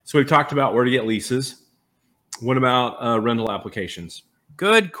So we've talked about where to get leases. What about rental applications?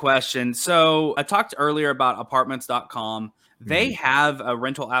 Good question. So I talked earlier about apartments.com. They have a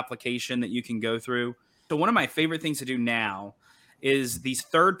rental application that you can go through. So one of my favorite things to do now is these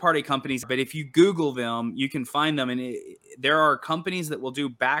third-party companies, but if you Google them, you can find them. And there are companies that will do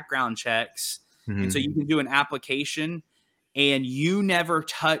background checks. And so you can do an application and you never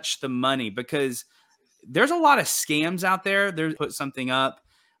touch the money, because there's a lot of scams out there. They put something up,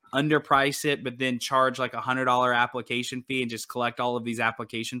 underprice it, but then charge like $100 application fee and just collect all of these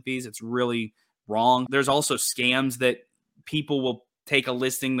application fees. It's really wrong. There's also scams that people will take a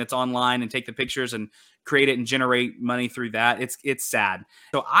listing that's online and take the pictures and create it and generate money through that. It's sad.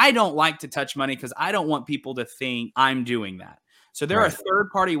 So I don't like to touch money because I don't want people to think I'm doing that. So there are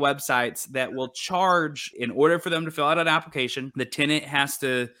third-party websites that will charge, in order for them to fill out an application, the tenant has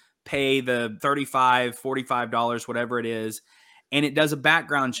to pay the $35, $45, whatever it is. And it does a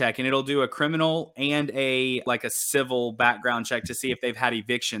background check, and it'll do a criminal and a civil background check to see if they've had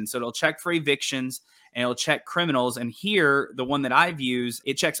evictions. So it'll check for evictions and it'll check criminals. And here, the one that I've used,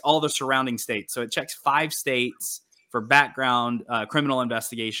 it checks all the surrounding states. So it checks 5 states for background criminal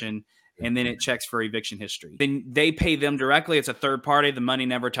investigation, and then it checks for eviction history. Then they pay them directly. It's a third party. The money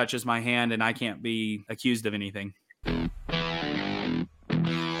never touches my hand, and I can't be accused of anything.